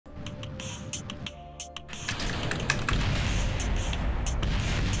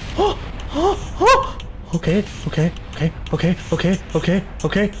Okay, okay, okay, okay, okay, okay,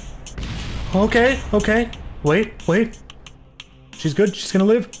 okay. Okay, okay. Wait, wait. She's good, she's gonna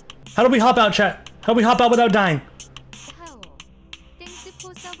live. How do we hop out, chat? How do we hop out without dying?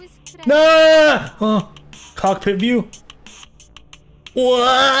 No! Oh, cockpit view. Oh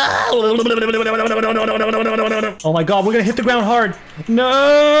my god, we're gonna hit the ground hard.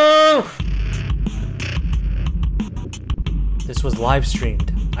 No! This was live streamed.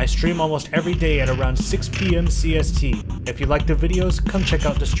 I stream almost every day at around 6 p.m. CST. If you like the videos, come check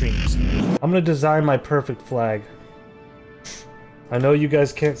out the streams. I'm gonna design my perfect flag. I know you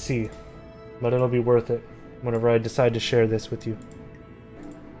guys can't see, but it'll be worth it whenever I decide to share this with you.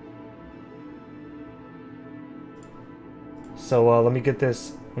 So let me get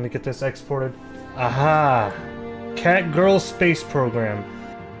this exported. Aha! Cat Girl Space Program.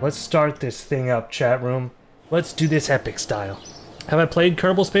 Let's start this thing up, chat room. Let's do this epic style. Have I played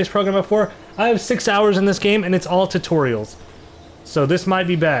Kerbal Space Program before? I have 6 hours in this game and it's all tutorials. So this might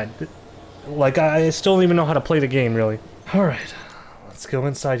be bad. Like, I still don't even know how to play the game, really. Alright, let's go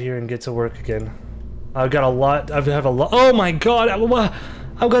inside here and get to work again. I've got a lot, I have a lot. Oh my god,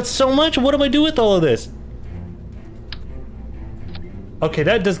 I've got so much. What do I do with all of this? Okay,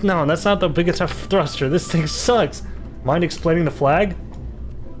 that's not the biggest thruster. This thing sucks. Mind explaining the flag?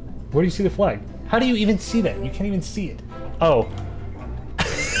 Where do you see the flag? How do you even see that? You can't even see it. Oh.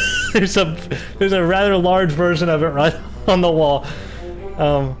 there's a rather large version of it right on the wall.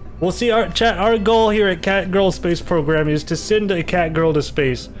 We'll see. Our goal here at Cat Girl Space Program is to send a cat girl to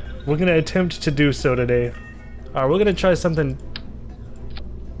space. We're gonna attempt to do so today. Alright, we're gonna try something.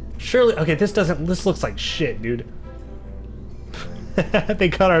 Surely, okay, this looks like shit, dude. They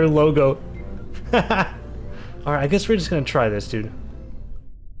got our logo. Alright, I guess we're just gonna try this, dude.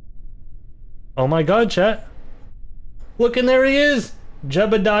 Oh my god, chat. Look, and there he is!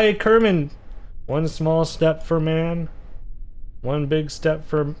 Jebediah Kerman. One small step for man. One big step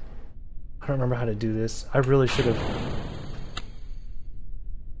for... I don't remember how to do this. I really should have...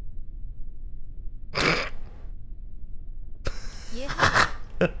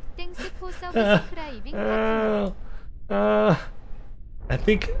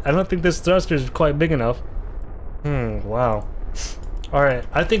 I don't think this thruster is quite big enough. Wow. Alright,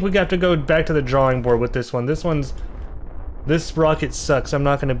 I think we have to go back to the drawing board with this one. This rocket sucks. I'm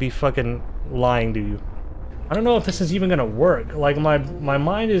not gonna be fucking lying to you. I don't know if this is even gonna work. Like, my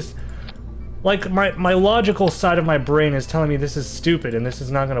mind is... Like, my logical side of my brain is telling me this is stupid and this is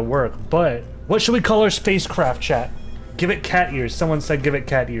not gonna work. But, what should we call our spacecraft, chat? Give it cat ears. Someone said give it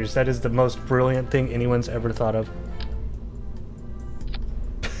cat ears. That is the most brilliant thing anyone's ever thought of.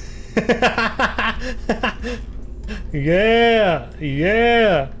 Yeah!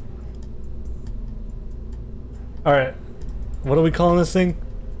 Yeah! Alright. What are we calling this thing?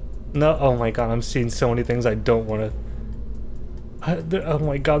 No, oh my god, I'm seeing so many things I don't want to... Oh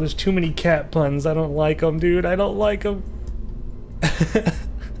my god, there's too many cat puns. I don't like them, dude. I don't like them.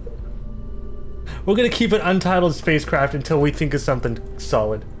 We're gonna keep it untitled spacecraft until we think of something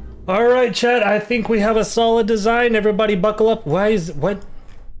solid. Alright, chat, I think we have a solid design. Everybody buckle up. Why is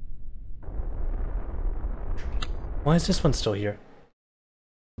this one still here?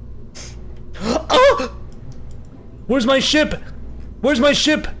 Oh! Where's my ship? Where's my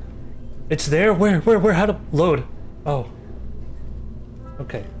ship? It's there? Where? How to load? Oh.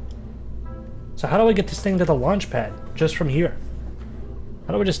 Okay. So how do I get this thing to the launch pad? Just from here.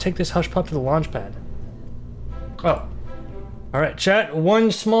 How do I just take this hush pup to the launch pad? Oh. Alright, chat.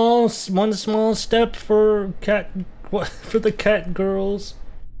 One small step for the cat girls.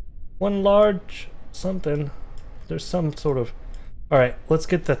 One large something. There's some sort of... Alright, let's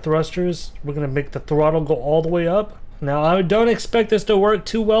get the thrusters. We're gonna make the throttle go all the way up. Now, I don't expect this to work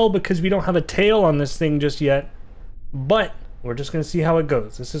too well because we don't have a tail on this thing just yet. But, we're just gonna see how it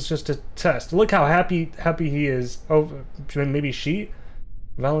goes. This is just a test. Look how happy he is. Oh, maybe she?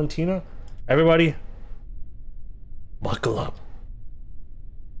 Valentina? Everybody, buckle up.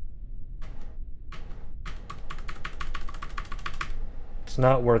 It's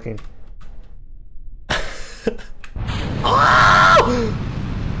not working. Oh!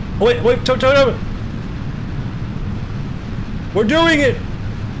 Wait, over. We're doing it!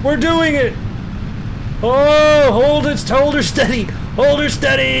 We're doing it! Oh, hold her steady! Hold her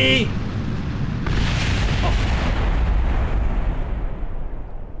steady! Oh.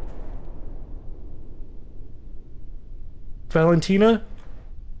 Valentina?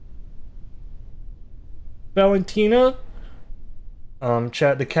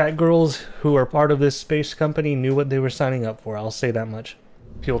 Chat, the cat girls who are part of this space company knew what they were signing up for, I'll say that much.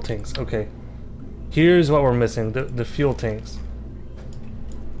 Fuel tanks, okay. Here's what we're missing, the fuel tanks.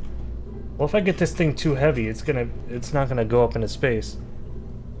 Well, if I get this thing too heavy, it's not gonna go up into space.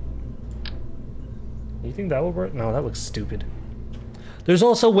 You think that would work? No, that looks stupid. There's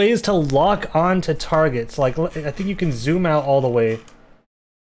also ways to lock on to targets. Like, I think you can zoom out all the way.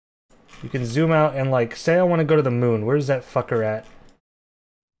 You can zoom out and, like, say I want to go to the moon. Where's that fucker at?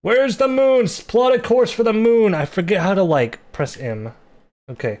 Where's the moon? Plot a course for the moon. I forget how to, like, press M.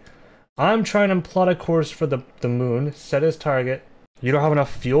 Okay. I'm trying to plot a course for the moon. Set as target. You don't have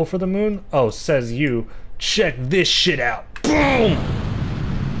enough fuel for the moon? Oh, says you. Check this shit out. Boom!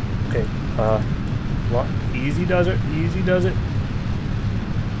 Okay, easy does it, easy does it.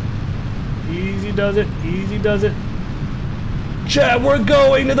 Easy does it, easy does it. Chat, we're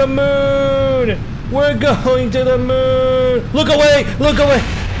going to the moon! We're going to the moon! Look away! Look away!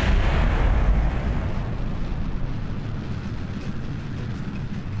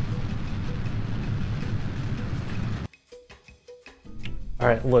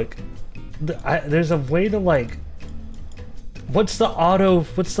 Alright, look. There's a way to, like... What's the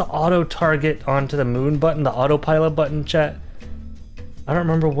auto target onto the moon button? The autopilot button, chat? I don't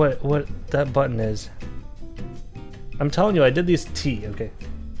remember what that button is. I'm telling you, I did these T, okay.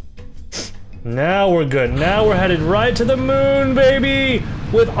 Now we're good. Now we're headed right to the moon, baby!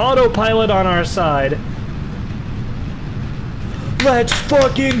 With autopilot on our side. Let's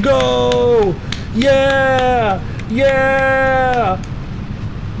fucking go! Yeah! Yeah!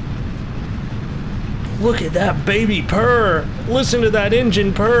 Look at that baby purr! Listen to that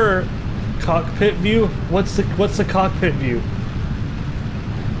engine purr! Cockpit view? What's the cockpit view?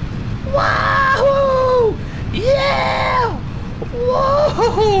 Wahoo! Yeah!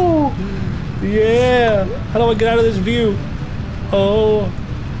 Whoa! Yeah! How do I get out of this view? Oh!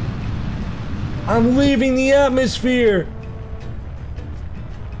 I'm leaving the atmosphere!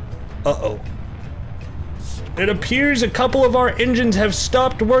 Uh-oh. It appears a couple of our engines have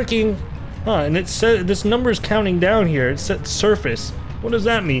stopped working. Huh, and it said this number's counting down here. It said surface. What does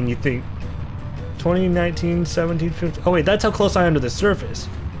that mean, you think? 2019, 17, 15. Oh wait, that's how close I am to the surface.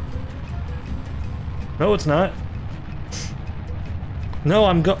 No, it's not. No,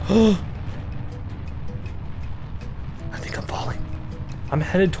 I'm I think I'm falling. I'm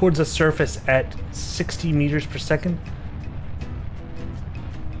headed towards the surface at 60 meters per second.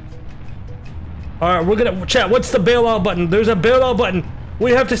 Alright, we're gonna... Chat, what's the bailout button? There's a bailout button.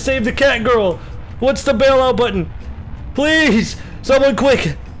 We have to save the cat girl. What's the bailout button? Please! Someone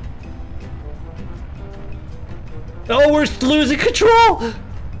quick! Oh, we're losing control!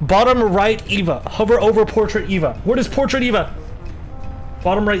 Bottom right Eva. Hover over portrait Eva. Where is portrait Eva?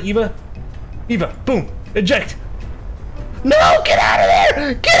 Bottom right Eva. Eva. Boom. Eject. No! Get out of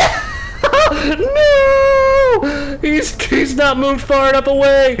there! Get out! No! He's not moved far enough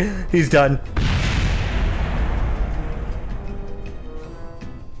away. He's done.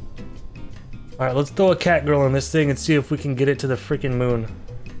 Alright, let's throw a cat girl on this thing and see if we can get it to the freaking moon.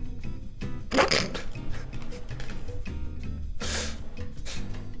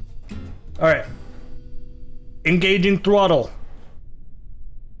 Alright. Engaging throttle.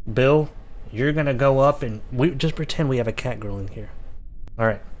 Bill, you're gonna go up and we just pretend we have a cat girl in here.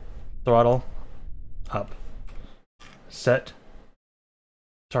 Alright. Throttle. Up. Set.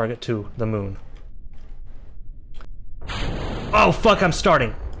 Target to the moon. Oh fuck, I'm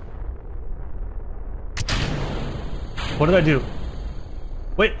starting. What did I do?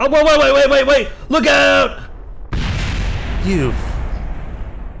 Wait, oh wait, look out! You.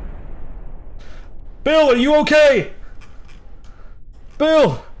 Bill, are you okay?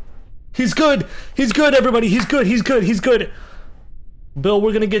 Bill! He's good! He's good, everybody! He's good, he's good, he's good! Bill,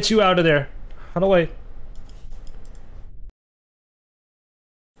 we're gonna get you out of there. How do I...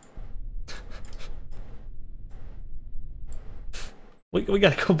 We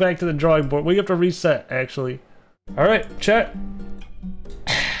gotta go back to the drawing board. We have to reset, actually. Alright, chat.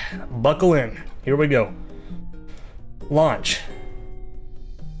 Buckle in. Here we go. Launch.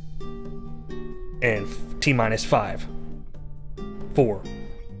 And T-minus 5. 4.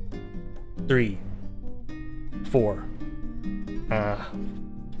 3. 4.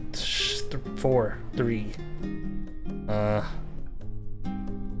 4. 3.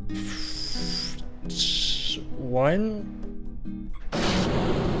 1.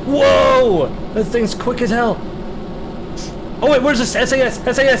 Whoa! This thing's quick as hell. Oh wait, where's this? SAS!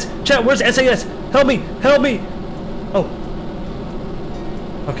 SAS! Chat, where's SAS? Help me! Help me! Oh.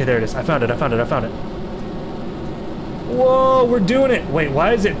 Okay, there it is. I found it, I found it, I found it. Whoa, we're doing it! Wait,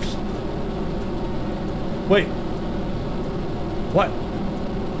 why is it... Wait. What?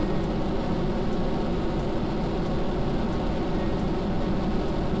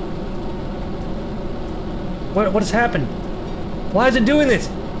 What has happened? Why is it doing this?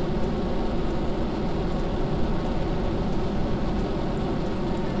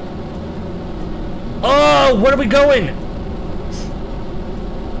 Oh, where are we going?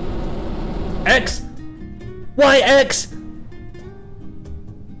 X? Why X?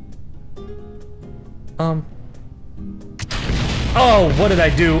 Oh, what did I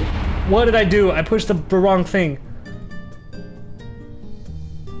do? What did I do? I pushed the wrong thing.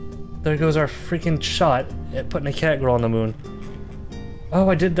 There goes our freaking shot at putting a cat girl on the moon. Oh,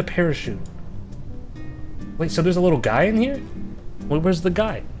 I did the parachute. Wait, so there's a little guy in here? Where's the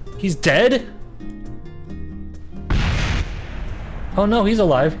guy? He's dead? Oh no, he's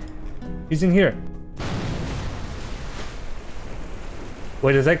alive. He's in here.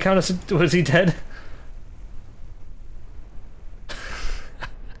 Wait, does that count as... was he dead?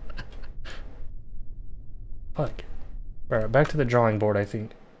 Fuck. Alright, back to the drawing board, I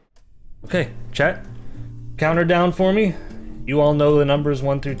think. Okay, chat. Counter down for me. You all know the numbers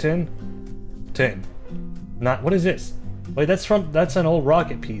 1 through 10? 10. Not... what is this? Wait, that's an old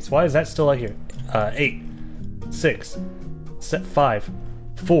rocket piece. Why is that still out here? 8. 6. 5.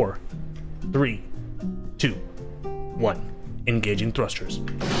 4. 3. 2. 1. Engaging thrusters.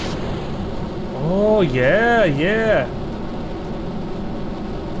 Oh, yeah, yeah.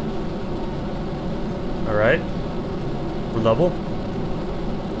 Alright. We're level.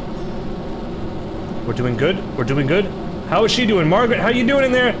 We're doing good. We're doing good. How is she doing? Margaret, how you doing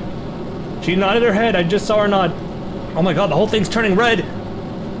in there? She nodded her head. I just saw her nod. Oh my god, the whole thing's turning red.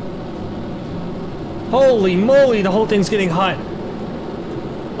 Holy moly, the whole thing's getting hot.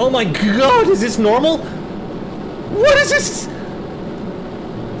 Oh my god, is this normal? What is this?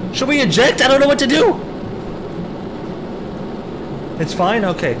 Should we eject? I don't know what to do. It's fine?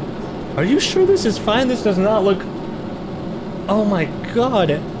 Okay. Are you sure this is fine? This does not look... oh my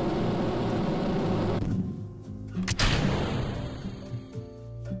god.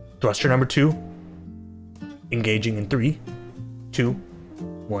 Thruster number 2. Engaging in 3, 2,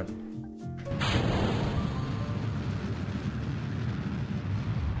 1.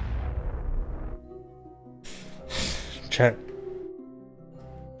 Chat.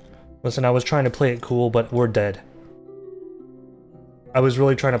 Listen, I was trying to play it cool, but we're dead. I was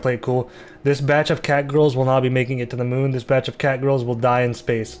really trying to play it cool. This batch of cat girls will not be making it to the moon. This batch of cat girls will die in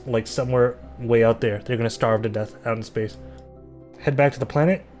space, like somewhere way out there. They're gonna starve to death out in space. Head back to the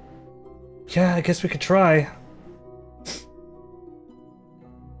planet? Yeah, I guess we could try.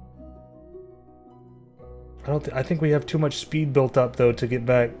 I think we have too much speed built up though to get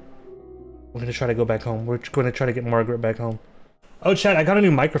back. We're gonna try to go back home. We're gonna try to get Margaret back home. Oh, chat, I got a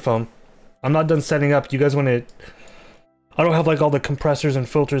new microphone. I'm not done setting up. You guys want to... I don't have like all the compressors and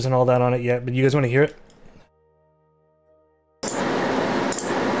filters and all that on it yet, but you guys want to hear it?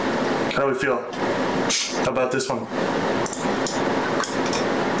 How do we feel about this one?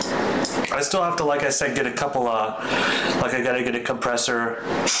 I still have to, like I said, get a couple, like I gotta get a compressor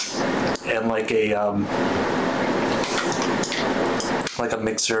and like a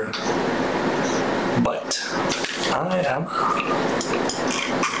mixer, but I'm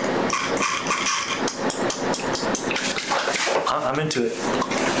into it.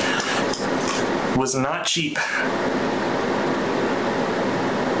 Was not cheap.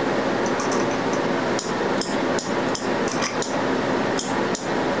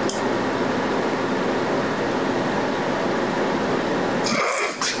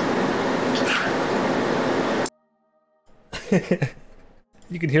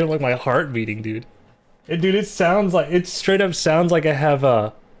 You can hear like my heart beating, dude. Dude, it sounds like, it straight up sounds like I have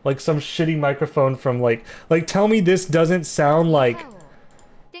like some shitty microphone from like tell me this doesn't sound like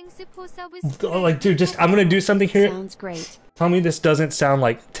dude, just I'm gonna do something here. Sounds great. Tell me this doesn't sound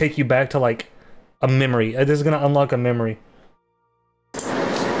like take you back to like a memory. This is gonna unlock a memory.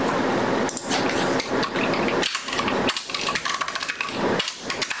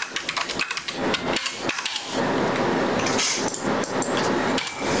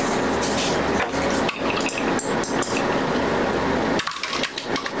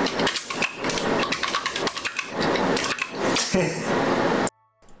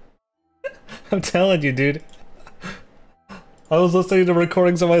 I'm telling you, dude. I was listening to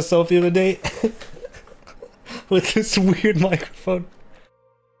recordings of myself the other day with this weird microphone.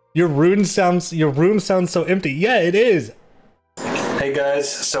 Your room sounds so empty. Yeah, it is. Hey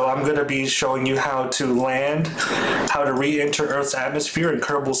guys, so I'm gonna be showing you how to land, how to re-enter Earth's atmosphere in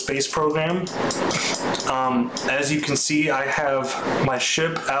Kerbal Space Program. As you can see, I have my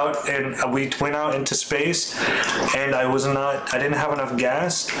ship out and we went out into space and I didn't have enough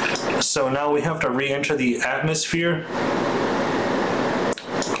gas. So now we have to re-enter the atmosphere.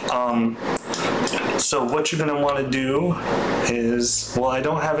 So what you're gonna wanna do is, well, I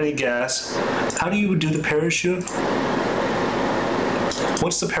don't have any gas. How do you do the parachute?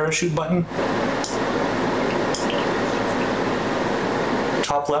 What's the parachute button?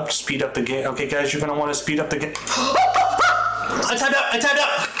 top left, speed up the game. Okay, guys, you're gonna want to speed up the game. I timed out. I timed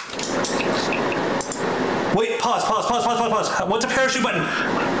out. Wait, pause. What's a parachute button?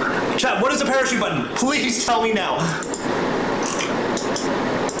 Chat, what is a parachute button? Please tell me now.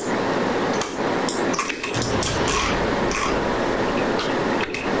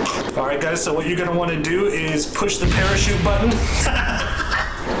 Alright guys, so what you're gonna want to do is push the parachute button.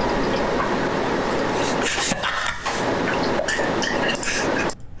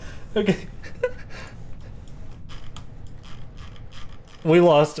 Okay. We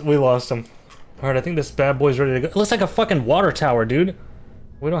lost him. Alright, I think this bad boy's ready to go. It looks like a fucking water tower, dude.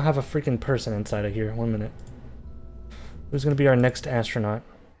 We don't have a freaking person inside of here. 1 minute. Who's gonna be our next astronaut?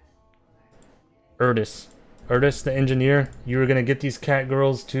 Erdis, the engineer, you were gonna get these cat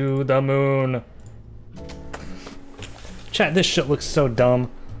girls to the moon. Chat, this shit looks so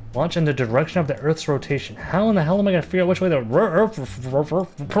dumb. Launch in the direction of the Earth's rotation. How in the hell am I gonna figure out which way the how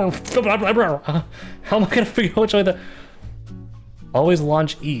am I gonna figure out which way the... Always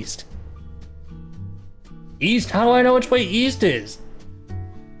launch east. East? How do I know which way east is?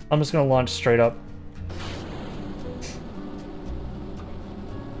 I'm just gonna launch straight up.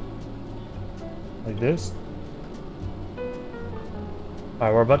 Like this.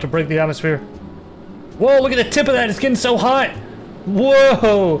 Alright, we're about to break the atmosphere. Whoa, look at the tip of that, it's getting so hot!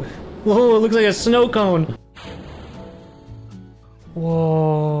 Whoa! Whoa, it looks like a snow cone.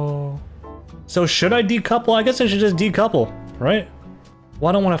 Whoa. So should I decouple? I guess I should just decouple, right? Well,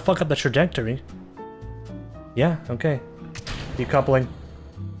 I don't want to fuck up the trajectory. Yeah, okay. Decoupling.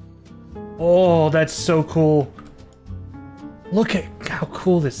 Oh, that's so cool. Look at how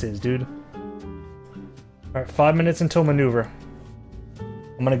cool this is, dude. Alright, 5 minutes until maneuver.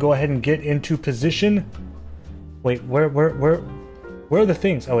 I'm gonna go ahead and get into position. Wait, where are the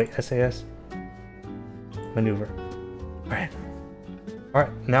things? Oh wait, SAS. Maneuver. Alright.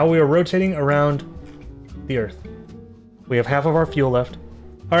 Alright, now we are rotating around the Earth. We have half of our fuel left.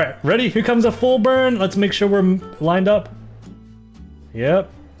 Alright, ready? Here comes a full burn. Let's make sure we're lined up.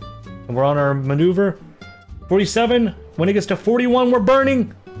 Yep. And we're on our maneuver. 47. When it gets to 41, we're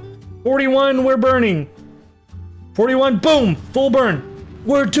burning. 41, we're burning. 41, boom! Full burn.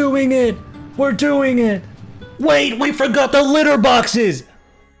 We're doing it! We're doing it! Wait, we forgot the litter boxes!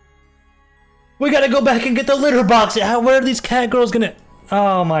 We gotta go back and get the litter boxes! Where are these cat girls gonna...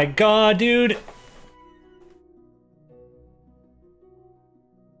 Oh my god, dude!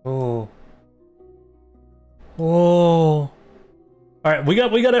 Oh. Oh. Alright, we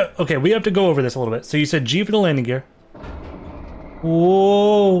gotta... Okay, we have to go over this a little bit. So you said G for the landing gear.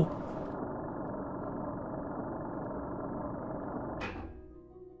 Whoa.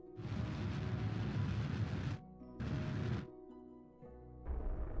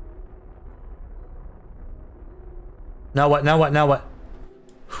 Now what? Now what? Now what?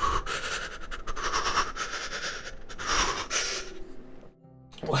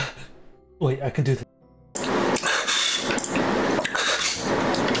 Wait, I can do this.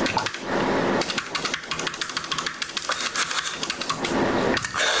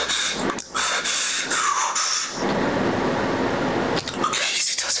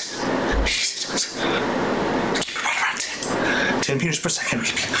 Meters per second.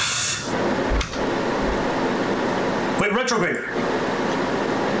 Wait, retrograde.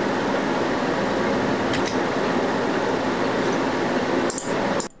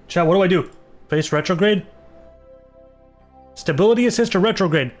 Chat, what do I do? Face retrograde? Stability assist or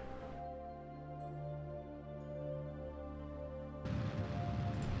retrograde?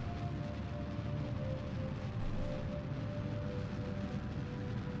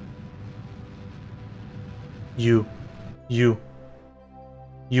 You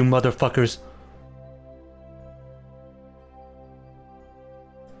motherfuckers.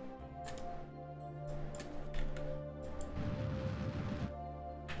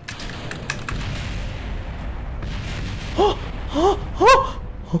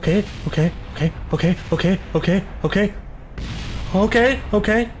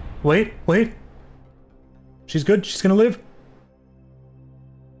 Okay. Wait. She's good. She's gonna live.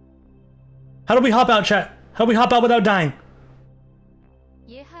 How do we hop out, chat? How do we hop out without dying?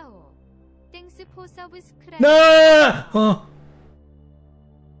 No! Oh.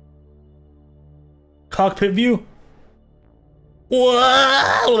 Cockpit view.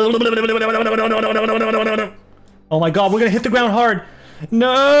 Oh my god, we're gonna hit the ground hard.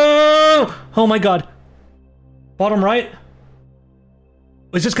 No! Oh my god. Bottom right.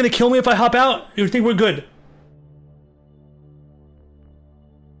 Is this gonna kill me if I hop out? You think we're good?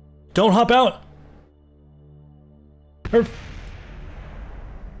 Don't hop out.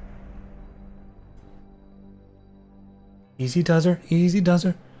 Easy does her. Easy does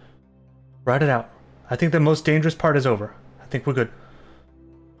her. Ride it out. I think the most dangerous part is over. I think we're good.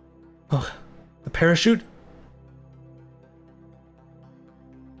 Oh, the parachute?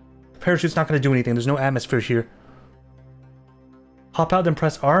 The parachute's not going to do anything. There's no atmosphere here. Hop out, then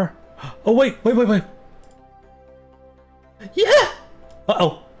press R. Oh, wait. Yeah!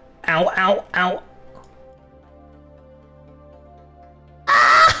 Uh-oh. Ow, ow, ow.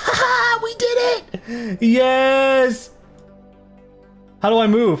 Ah! We did it! Yes! How do I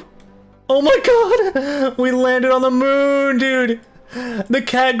move? Oh my god! We landed on the moon, dude! The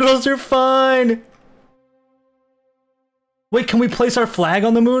cat girls are fine! Wait, can we place our flag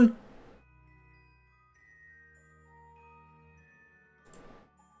on the moon?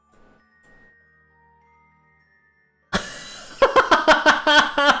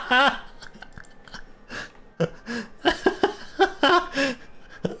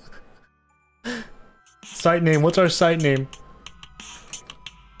 Site name, what's our site name?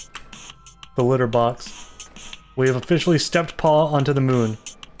 The litter box. We have officially stepped paw onto the moon.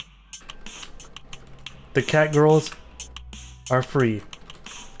 The cat girls are free.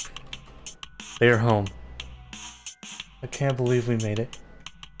 They are home. I can't believe we made it.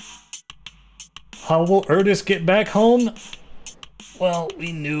 How will Erdis get back home? Well,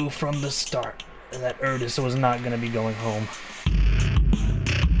 we knew from the start that Erdis was not going to be going home.